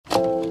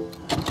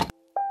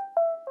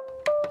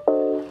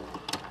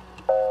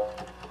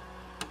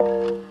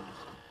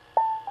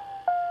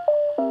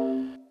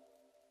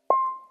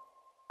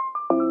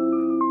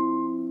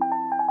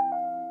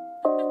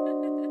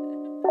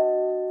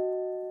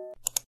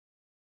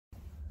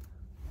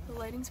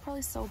lighting's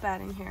probably so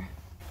bad in here.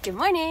 Good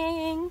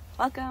morning!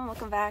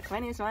 Welcome back. My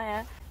name is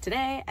Maya.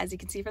 Today, as you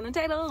can see from the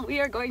title,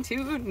 we are going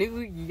to New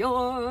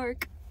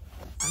York.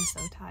 I'm so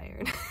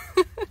tired.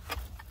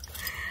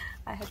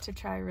 I had to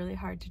try really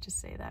hard to just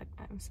say that.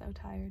 I'm so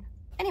tired.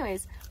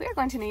 Anyways, we are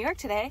going to New York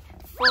today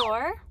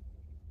for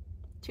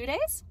 2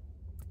 days.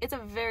 It's a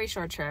very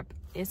short trip.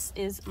 This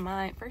is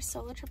my first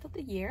solo trip of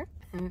the year.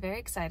 I'm very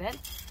excited.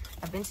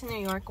 I've been to New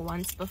York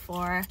once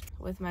before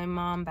with my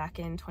mom back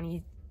in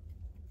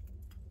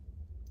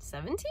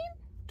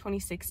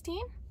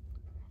 2016?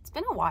 It's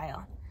been a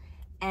while.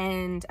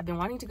 And I've been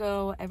wanting to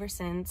go ever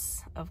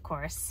since, of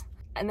course.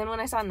 And then when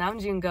I saw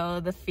Namjoon go,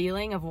 the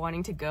feeling of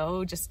wanting to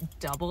go just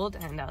doubled.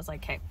 And I was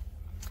like, hey,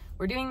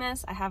 we're doing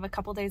this. I have a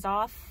couple days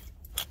off.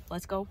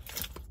 Let's go.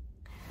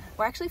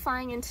 We're actually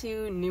flying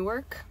into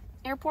Newark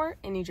Airport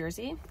in New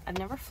Jersey. I've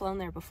never flown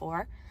there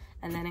before.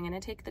 And then I'm gonna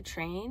take the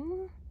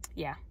train.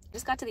 Yeah,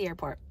 just got to the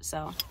airport.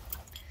 So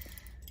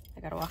I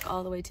gotta walk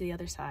all the way to the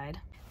other side.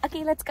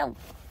 Okay, let's go.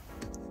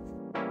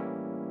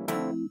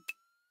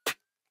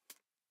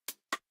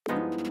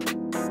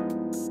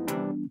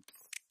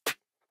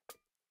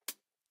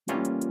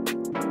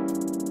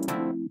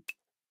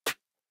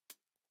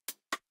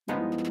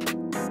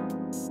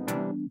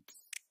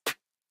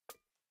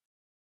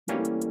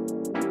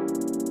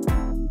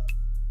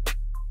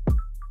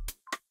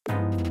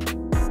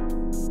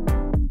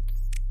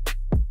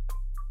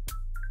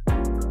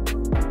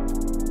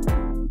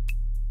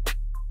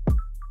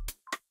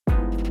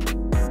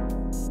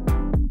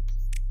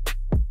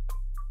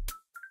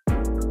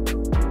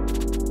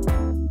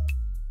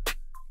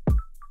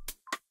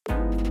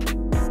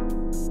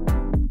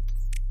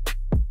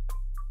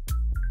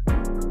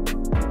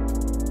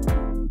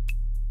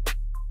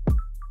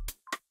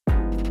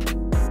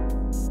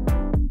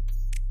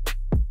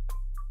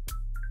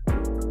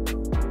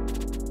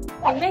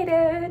 I made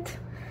it!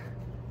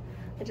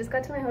 I just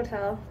got to my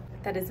hotel.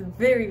 That is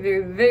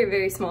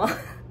very small.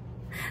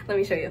 Let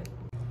me show you.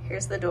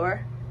 Here's the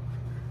door.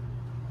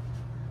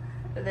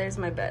 There's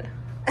my bed.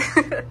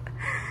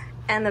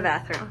 And the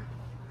bathroom.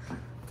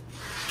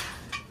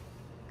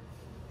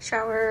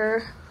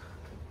 Shower.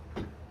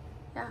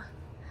 Yeah.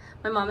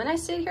 My mom and I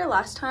stayed here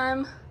last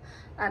time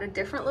at a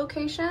different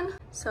location,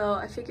 so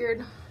I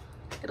figured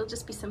it'll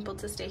just be simple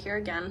to stay here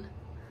again.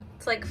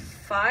 It's like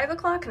 5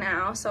 o'clock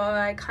now, so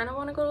I kind of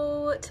want to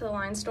go to the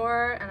line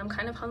store and I'm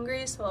kind of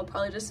hungry, so I'll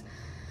probably just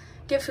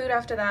get food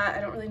after that.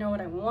 I don't really know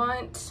what I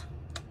want.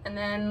 And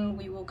then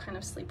we will kind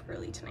of sleep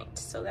early tonight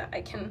so that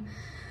I can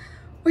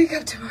wake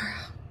up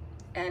tomorrow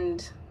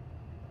and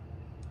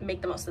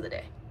make the most of the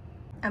day.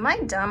 Am I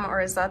dumb or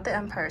is that the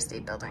Empire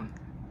State Building?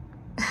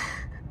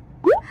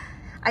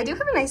 I do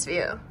have a nice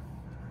view,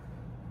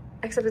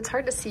 except it's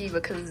hard to see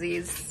because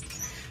these,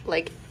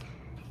 like,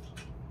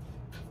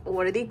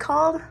 what are they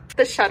called?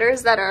 The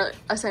shutters that are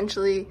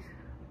essentially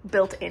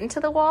built into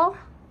the wall.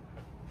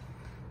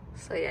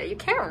 So yeah, you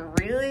can't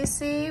really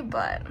see,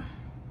 but.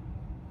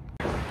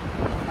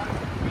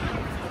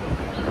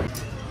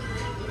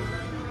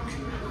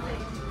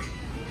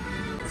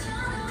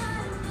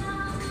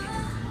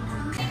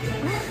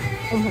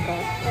 Oh my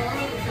gosh.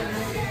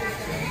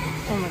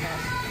 Oh my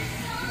gosh.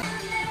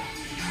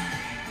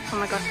 Oh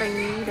my gosh, I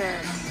need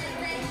it.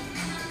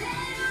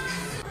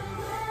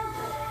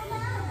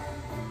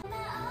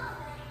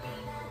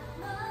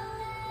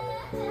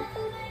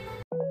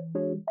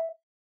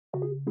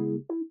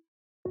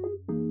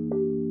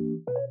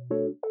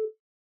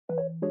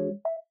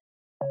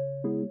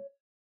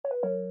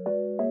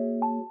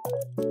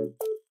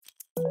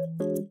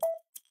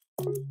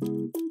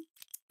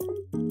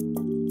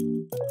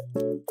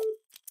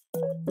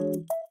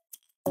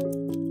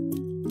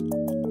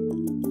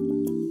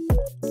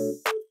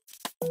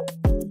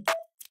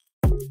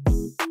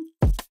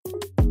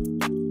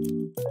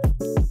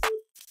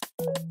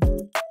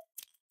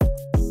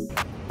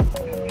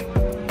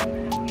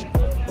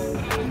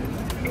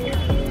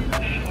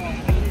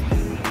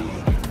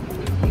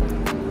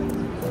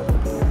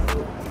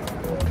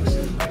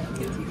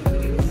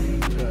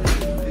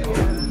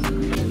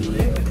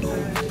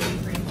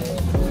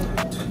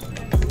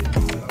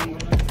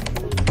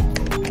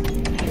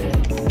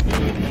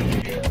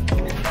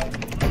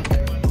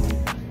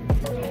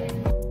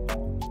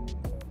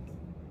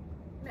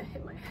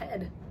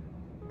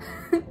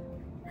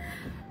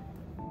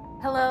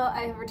 Hello,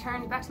 I have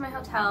returned back to my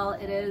hotel.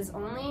 It is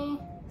only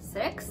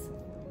 6.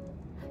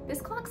 This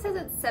clock says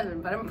it's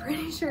 7, but I'm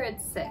pretty sure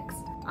it's 6.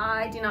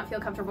 I do not feel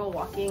comfortable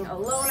walking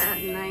alone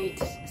at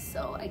night,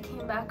 so I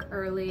came back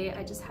early.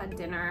 I just had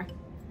dinner.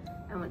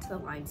 I went to the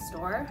line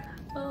store.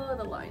 Oh,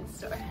 the line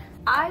store.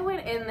 I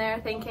went in there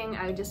thinking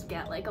I would just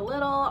get like a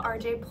little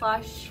RJ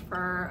plush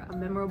for a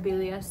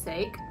memorabilia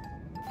sake.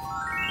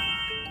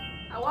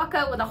 I walk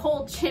out with a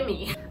whole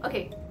chimney.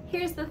 Okay,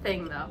 here's the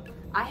thing though.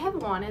 I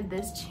have wanted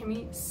this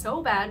chimney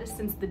so bad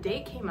since the day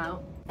it came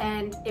out,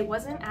 and it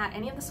wasn't at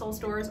any of the Seoul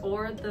stores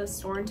or the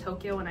store in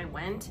Tokyo when I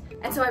went,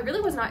 and so I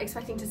really was not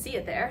expecting to see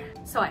it there,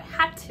 so I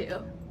had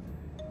to.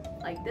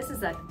 Like, this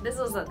was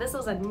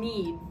a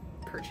need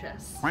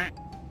purchase.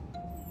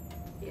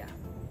 Yeah.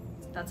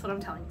 That's what I'm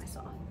telling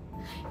myself.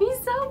 He's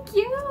so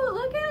cute,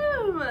 look at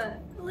him!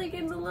 Like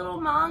in the little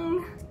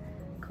Hmong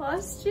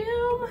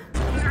costume.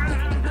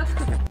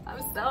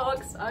 I'm so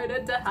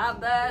excited to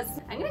have this.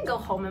 I'm gonna go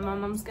home and my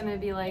mom's gonna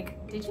be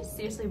like, did you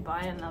seriously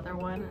buy another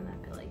one? And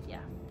I'd be like, yeah.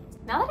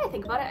 Now that I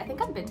think about it, I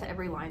think I've been to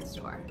every line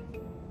store.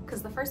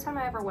 Because the first time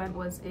I ever went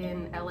was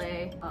in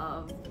LA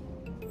of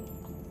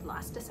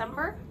last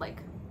December,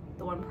 like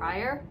the one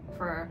prior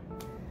for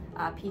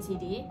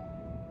PTD.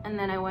 And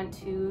then I went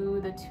to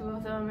the 2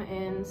 of them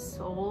in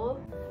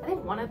Seoul. I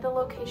think one of the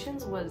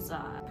locations was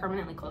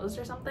permanently closed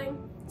or something.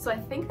 So I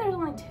think there's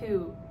only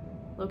 2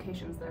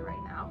 locations there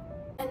right now.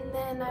 And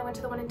then I went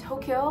to the one in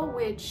Tokyo,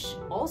 which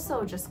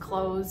also just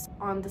closed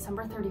on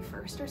December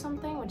 31st or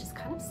something, which is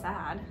kind of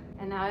sad.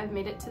 And now I've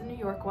made it to the New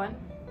York one.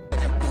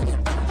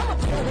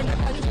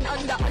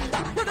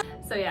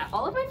 So yeah,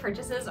 all of my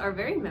purchases are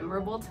very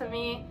memorable to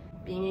me.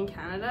 Being in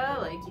Canada,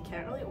 like you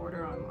can't really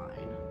order online.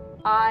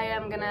 I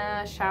am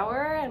gonna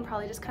shower and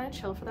probably just kind of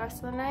chill for the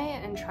rest of the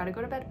night and try to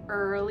go to bed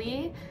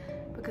early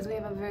because we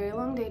have a very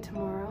long day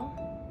tomorrow.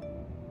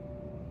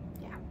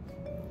 Yeah.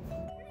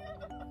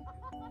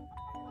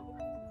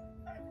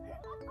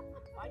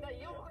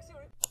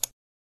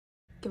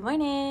 Good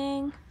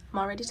morning. I'm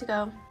all ready to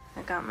go.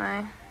 I got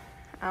my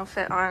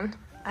outfit on.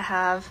 I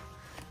have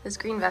this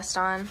green vest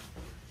on,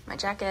 my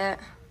jacket,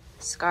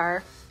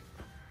 scarf,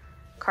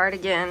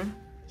 cardigan,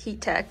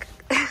 heat tech.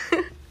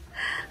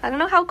 I don't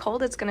know how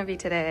cold it's gonna be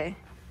today.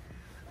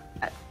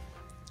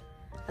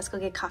 Let's go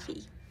get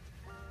coffee.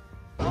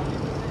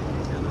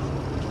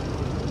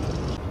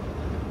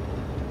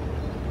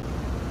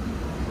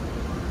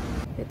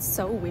 It's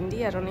so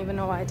windy, I don't even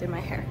know why I did my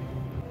hair.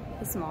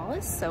 This mall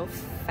is so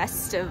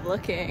festive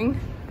looking.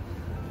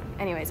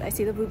 Anyways, I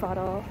see the blue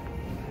bottle.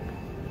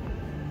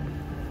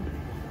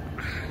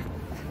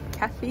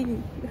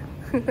 Caffeine.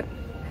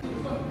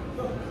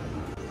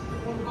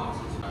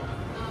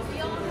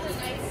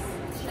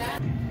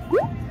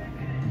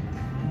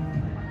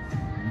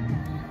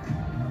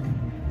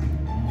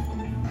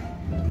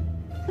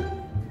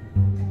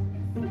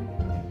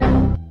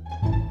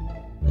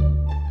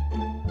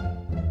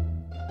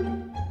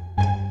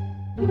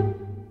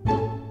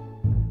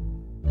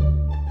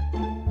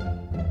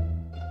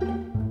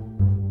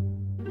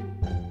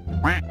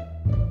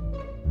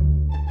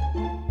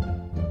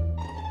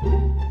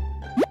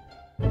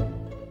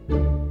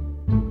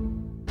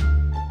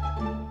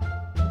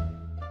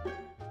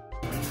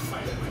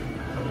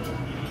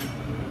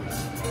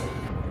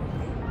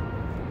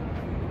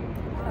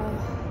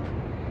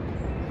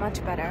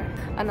 Much better.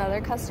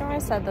 Another customer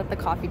said that the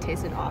coffee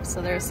tasted off,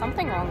 so there's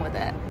something wrong with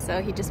it.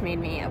 So he just made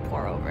me a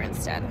pour over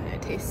instead.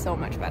 It tastes so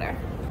much better.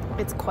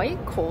 It's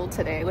quite cold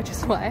today, which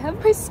is why I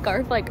have my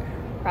scarf like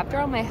wrapped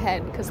around my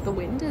head because the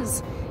wind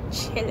is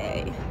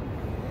chilly.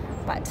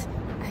 But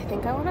I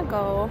think I want to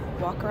go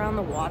walk around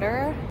the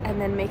water and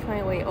then make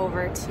my way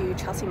over to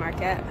Chelsea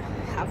Market,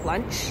 have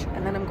lunch,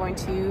 and then I'm going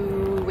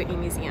to Whitney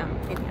Museum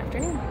in the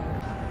afternoon.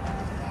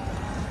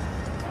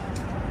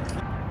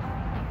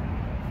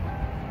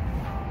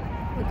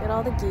 Look at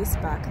all the geese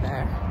back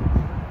there.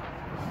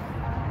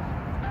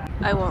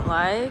 I won't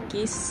lie,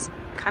 geese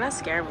kind of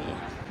scare me.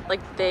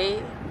 Like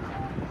they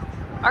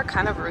are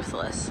kind of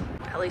ruthless.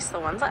 At least the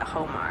ones at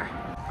home are.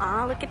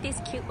 Aw, look at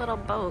these cute little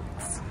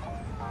boats.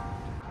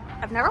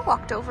 I've never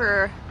walked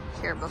over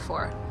here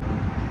before.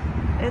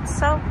 It's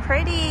so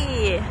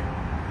pretty.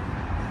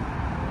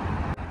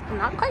 I'm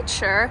not quite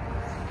sure.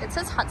 It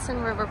says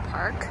Hudson River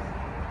Park.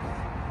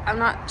 I'm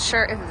not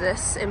sure if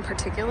this in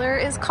particular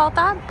is called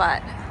that,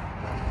 but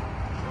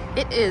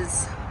it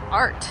is.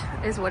 Art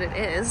is what it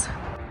is.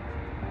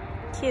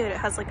 Cute, it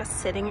has like a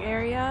sitting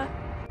area.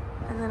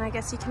 And then I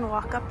guess you can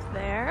walk up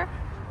there.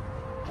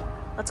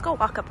 Let's go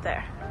walk up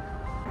there.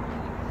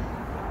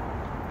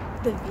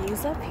 The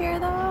views up here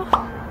though.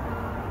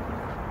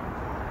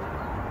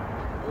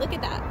 Look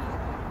at that.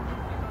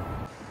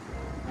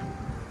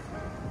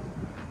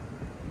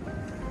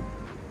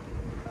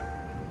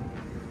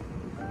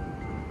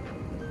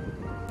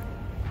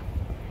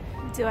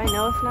 Do I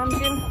know if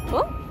Namjoon?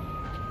 Oh!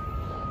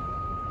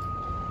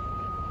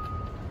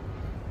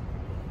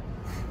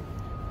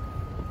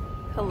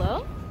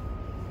 Hello?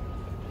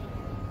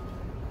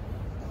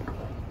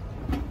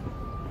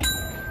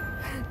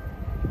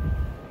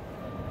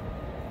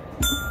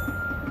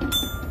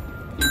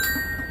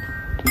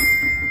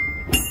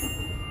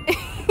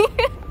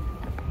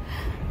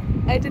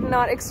 I did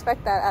not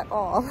expect that at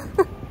all.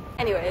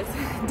 Anyways,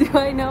 do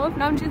I know if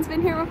Namjoon's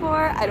been here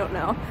before? I don't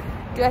know.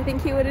 Do I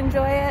think he would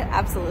enjoy it?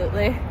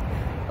 Absolutely.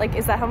 Like,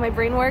 is that how my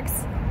brain works?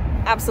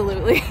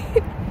 Absolutely.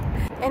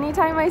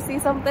 Anytime I see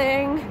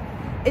something,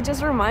 it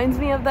just reminds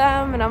me of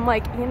them and I'm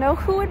like, you know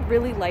who would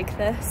really like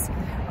this?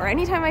 Or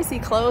anytime I see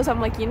clothes, I'm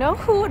like, you know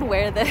who would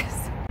wear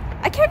this?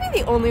 I can't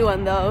be the only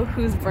one though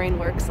whose brain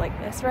works like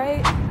this,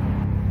 right?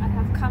 I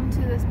have come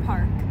to this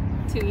park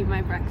to eat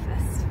my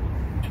breakfast.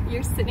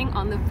 You're sitting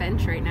on the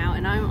bench right now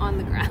and I'm on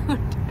the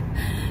ground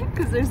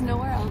because there's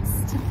nowhere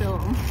else to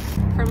film.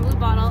 From Blue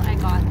Bottle, I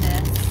got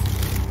this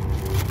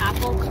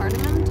apple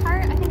cardamom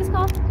tart, I think it's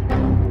called.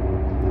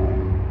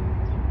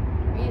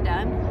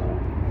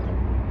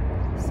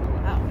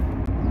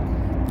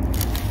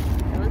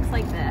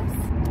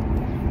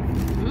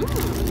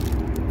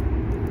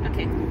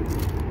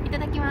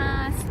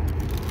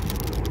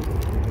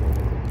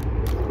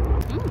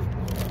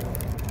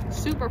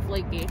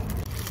 flaky.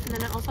 And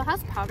then it also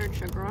has powdered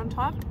sugar on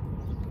top.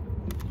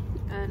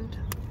 And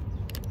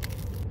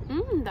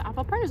the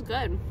apple pie is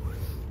good.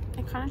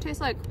 It kind of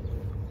tastes like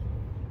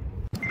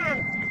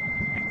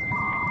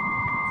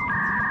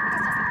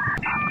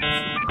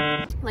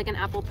an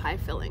apple pie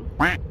filling.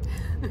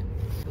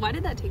 Why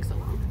did that take so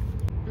long?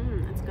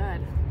 That's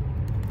good.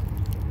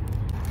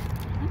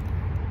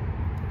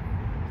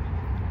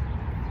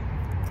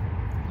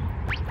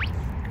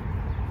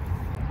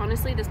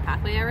 Honestly, this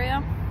pathway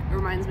area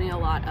reminds me a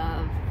lot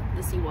of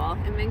the seawall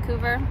in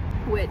Vancouver,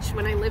 which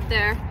when I lived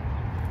there,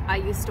 I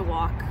used to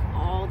walk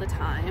all the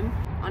time.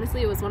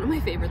 Honestly, it was one of my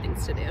favorite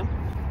things to do.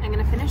 I'm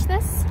gonna finish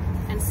this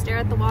and stare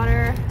at the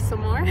water some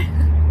more,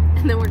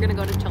 and then we're gonna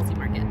go to Chelsea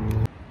Market.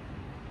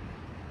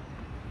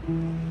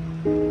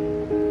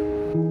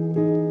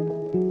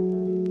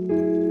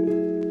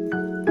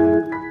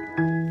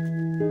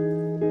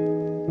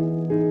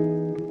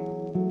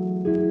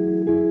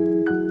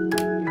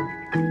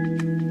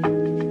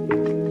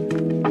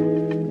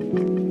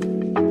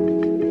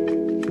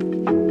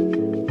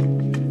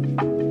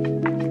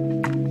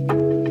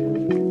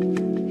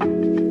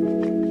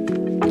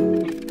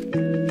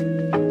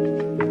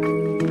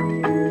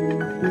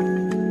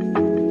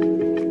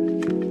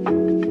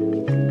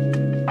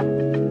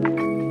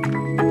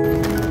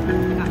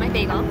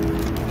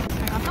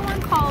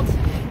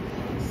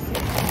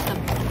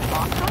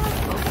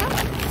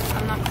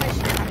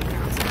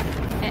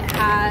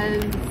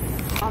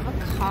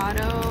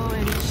 Avocado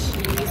and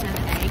cheese and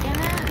egg in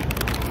it.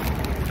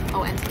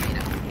 Oh, and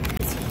tomato.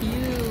 It's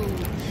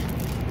huge.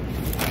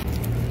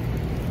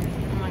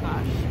 Oh my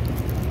gosh.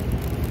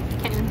 I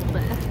can't even hold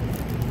it.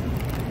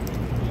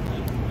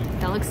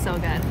 That looks so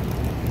good.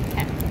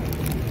 Okay.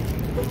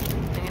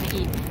 I'm gonna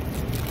eat.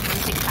 I'm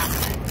gonna take half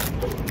of it.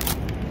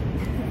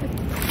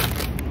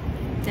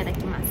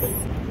 Itadakimasu.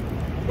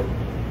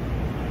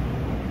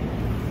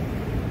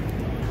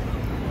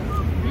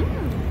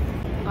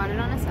 Got it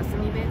on a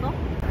sesame bagel.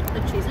 The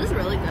cheese is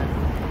really good.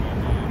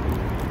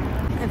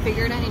 I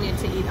figured I needed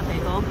to eat a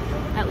bagel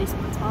at least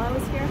once while I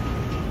was here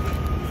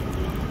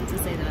to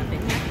say that I've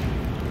been here.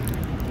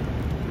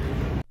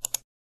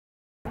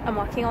 I'm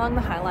walking along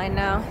the High Line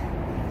now.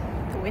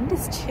 The wind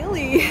is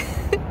chilly.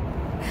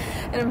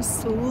 And I'm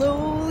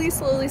slowly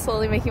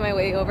making my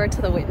way over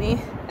to the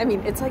Whitney. I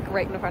mean, it's like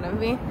right in front of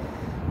me,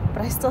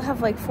 but I still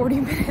have like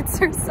 40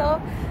 minutes or so.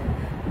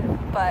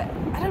 But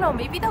I don't know,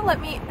 maybe they'll let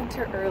me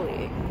enter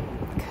early,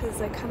 because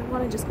I kind of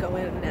want to just go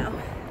in now.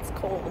 It's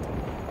cold.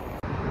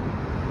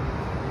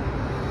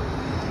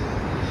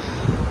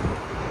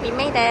 We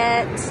made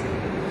it.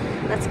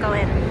 Let's go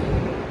in. I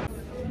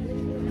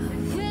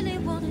really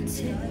want to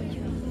tell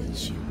you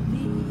what you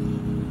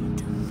mean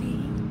to me,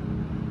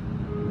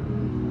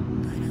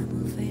 but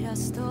I'm afraid our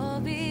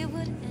story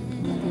would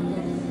end.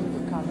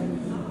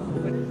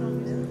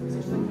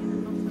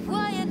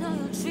 Why you know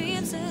your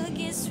dreams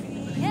against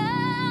reality,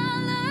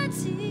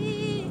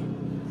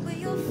 where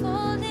you're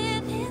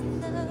falling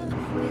in love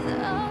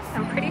without.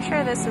 I'm pretty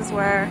sure this is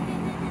where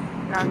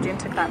Namjoon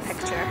took that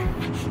picture.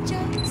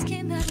 Just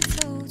came out and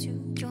told you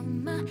you're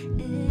my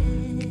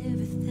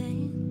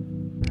everything.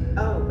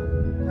 Oh,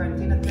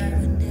 quarantine at They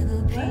would never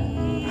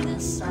be the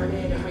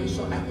started same.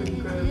 racial equity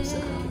groups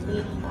and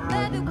complete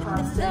Baby, with the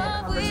constant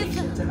love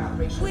conversations about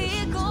racial we're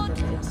issues gonna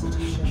within the do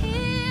institution.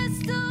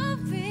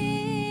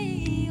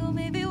 history, or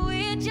maybe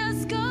we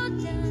just go down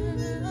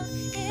in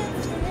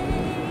flames.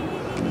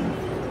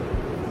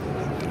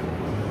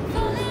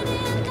 Falling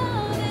in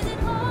love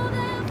isn't all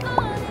that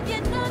fun if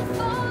you're not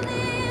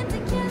falling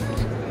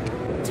together.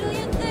 Do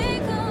you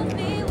think of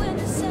me when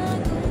the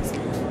sun goes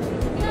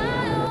down?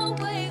 Not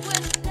awake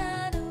when the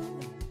night away.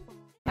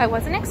 I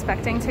wasn't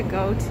expecting to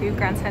go to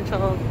Grand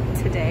Central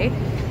today.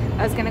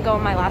 I was gonna go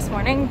on my last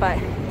morning, but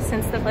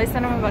since the place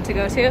that I'm about to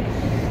go to,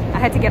 I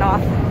had to get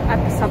off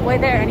at the subway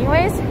there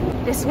anyways.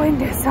 This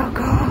wind is so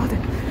cold.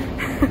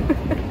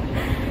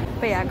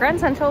 But yeah, Grand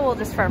Central will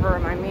just forever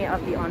remind me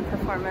of the On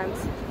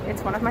performance.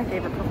 It's one of my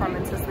favorite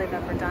performances they've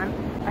ever done.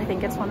 I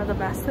think it's one of the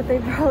best that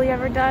they've probably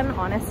ever done,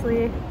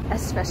 honestly,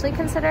 especially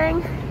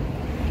considering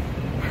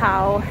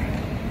how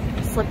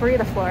slippery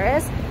the floor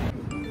is.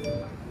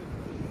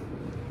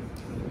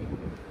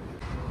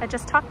 I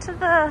just talked to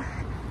the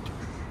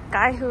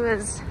guy who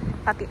is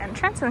at the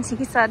entrance, and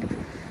he said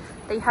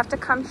that you have to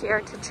come here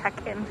to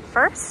check in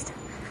first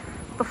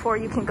before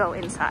you can go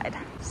inside.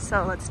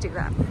 So let's do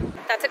that.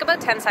 That took about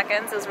 10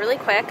 seconds. It was really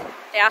quick.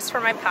 They asked for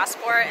my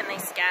passport and they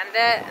scanned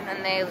it, and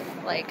then they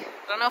I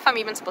don't know if I'm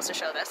even supposed to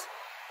show this.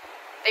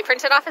 They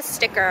printed off a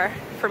sticker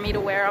for me to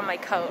wear on my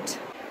coat,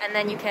 and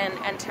then you can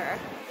enter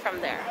from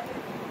there,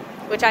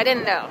 which I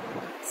didn't know.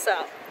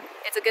 So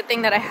it's a good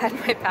thing that I had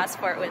my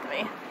passport with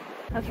me.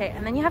 Okay,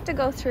 and then you have to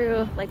go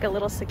through like a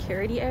little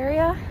security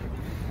area,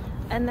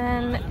 and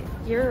then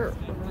you're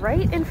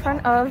right in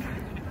front of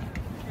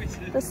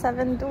the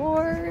 7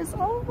 doors.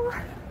 Oh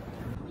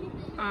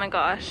my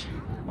gosh,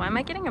 why am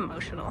I getting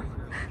emotional?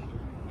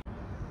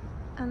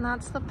 And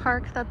that's the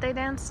park that they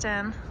danced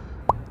in.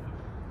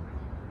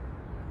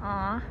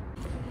 Aww.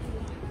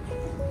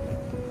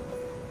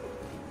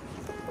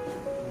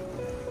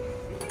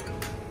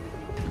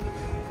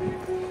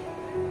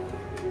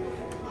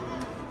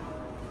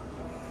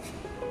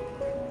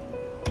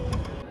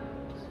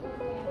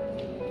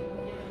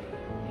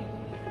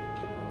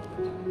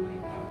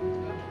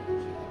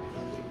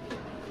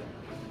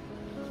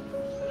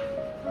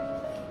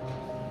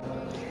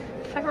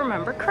 If I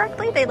remember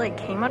correctly, they like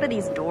came out of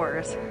these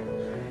doors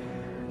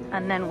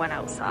and then went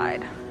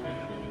outside.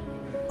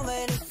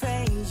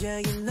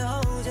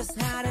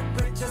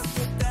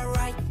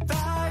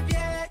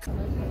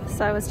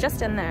 So I was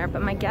just in there,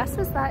 but my guess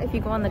is that if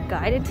you go on the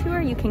guided tour,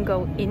 you can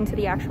go into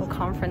the actual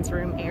conference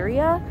room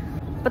area,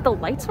 but the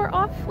lights were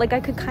off. Like I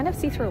could kind of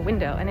see through a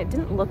window and it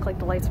didn't look like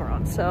the lights were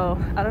on.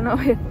 So I don't know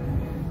if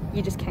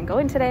you just can't go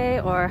in today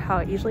or how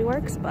it usually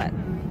works, but.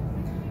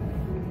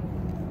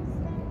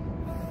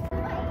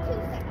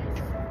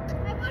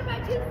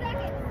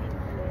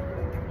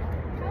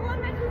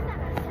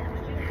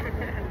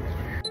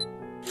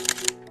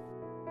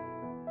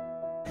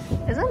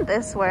 Isn't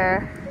this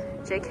where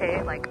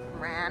JK like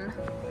ran?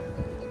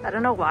 I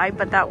don't know why,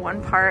 but that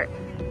one part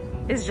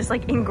is just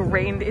like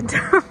ingrained into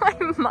my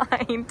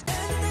mind.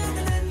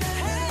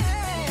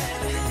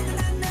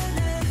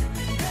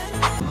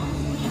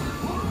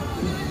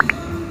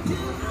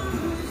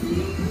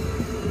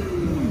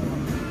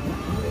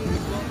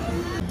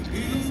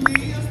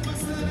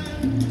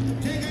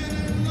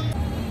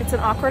 It's an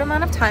awkward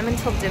amount of time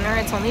until dinner.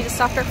 It's only just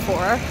after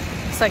 4.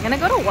 So I'm gonna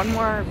go to one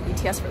more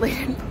BTS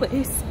related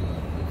place.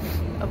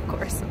 Of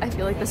course, I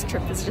feel like this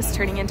trip is just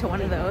turning into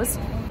one of those.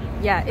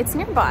 Yeah, it's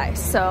nearby,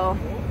 so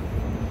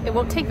it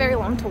won't take very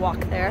long to walk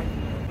there,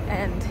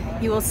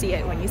 and you will see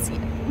it when you see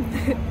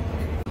it.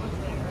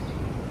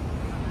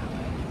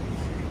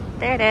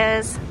 There it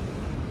is.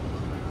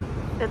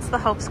 It's the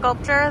Hope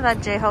sculpture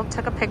that J-Hope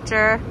took a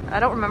picture.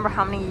 I don't remember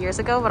how many years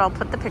ago, but I'll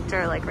put the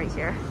picture like right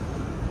here.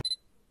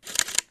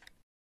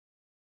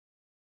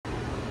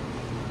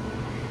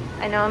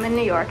 I know I'm in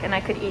New York and I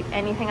could eat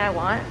anything I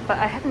want, but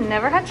I have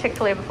never had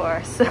Chick-fil-A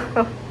before, so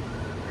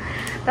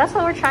that's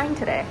what we're trying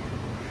today.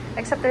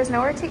 Except there's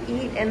nowhere to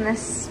eat in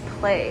this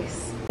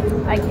place.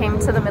 I came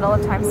to the middle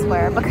of Times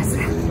Square because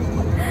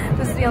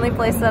this is the only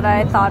place that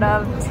I thought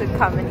of to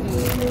come and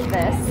eat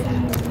this.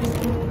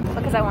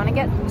 Because I want to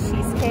get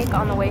cheesecake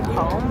on the way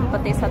home,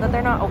 but they said that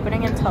they're not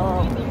opening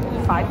until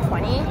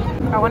 5:20.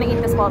 I want to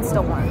eat this while it's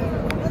still warm.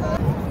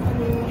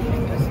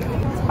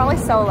 It's probably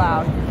so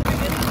loud.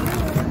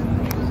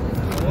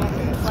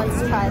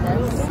 Let's try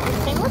this.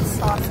 It came with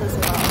sauce as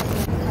well.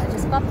 I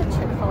just got the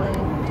Chick-fil-A,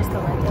 just the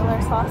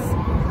regular sauce.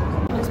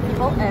 There's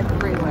people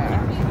everywhere.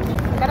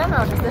 Like, I don't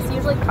know, does this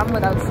usually come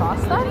without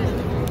sauce then?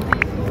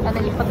 And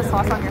then you put the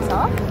sauce on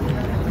yourself?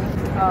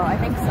 Oh, I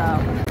think so.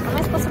 How am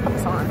I supposed to put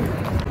this on?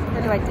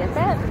 Or do I dip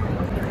it?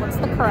 What's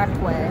the correct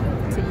way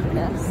to eat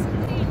this?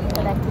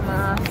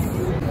 Itadakimasu.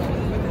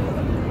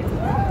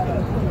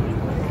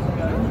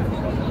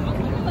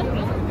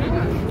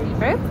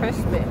 Very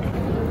crispy.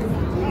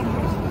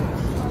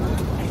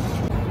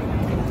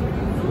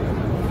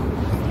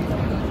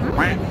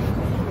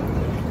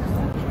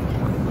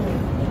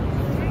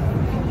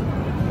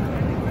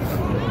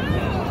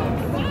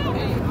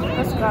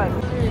 That's good.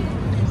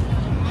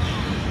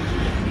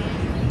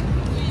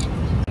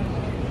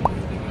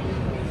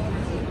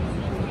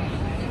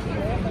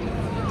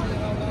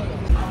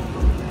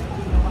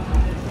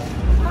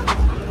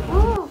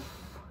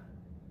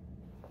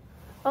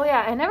 Oh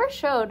yeah, I never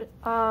showed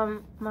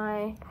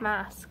my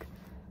mask.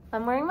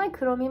 I'm wearing my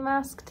Kuromi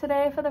mask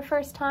today for the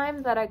first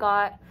time that I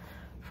got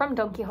from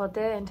Don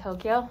Quixote in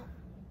Tokyo.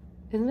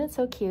 Isn't it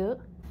so cute?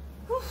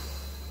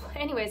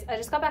 Anyways, I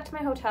just got back to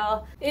my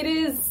hotel. It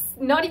is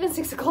not even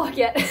 6 o'clock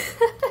yet.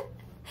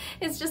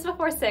 It's just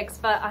before 6,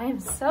 but I am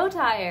so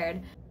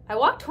tired. I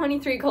walked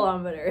 23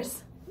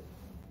 kilometers.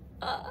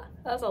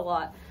 That's a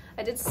lot.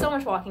 I did so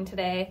much walking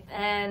today,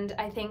 and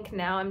I think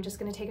now I'm just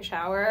gonna take a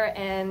shower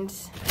and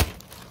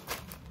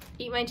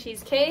eat my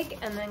cheesecake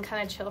and then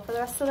kind of chill for the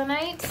rest of the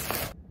night.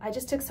 I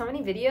just took so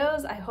many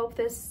videos. I hope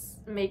this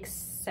makes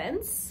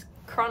sense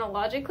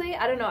chronologically.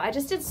 I don't know, I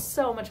just did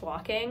so much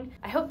walking.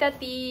 I hope that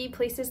the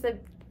places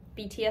that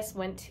BTS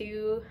went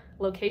to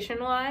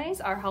location-wise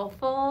are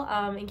helpful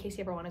in case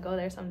you ever want to go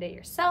there someday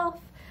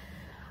yourself.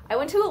 I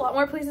went to a lot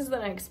more places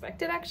than I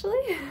expected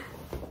actually.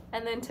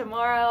 And then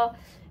tomorrow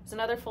is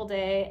another full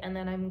day, and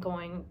then I'm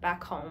going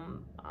back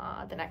home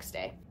the next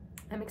day.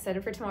 I'm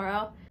excited for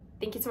tomorrow.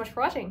 Thank you so much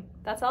for watching.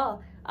 That's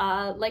all.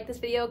 Like this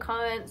video,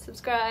 comment,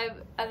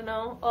 subscribe, I don't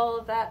know, all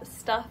of that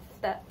stuff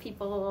that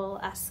people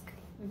ask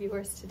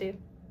viewers to do.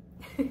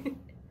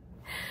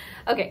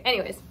 Okay,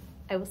 anyways,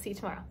 I will see you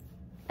tomorrow.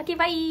 Okay,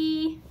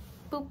 bye.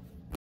 Boop.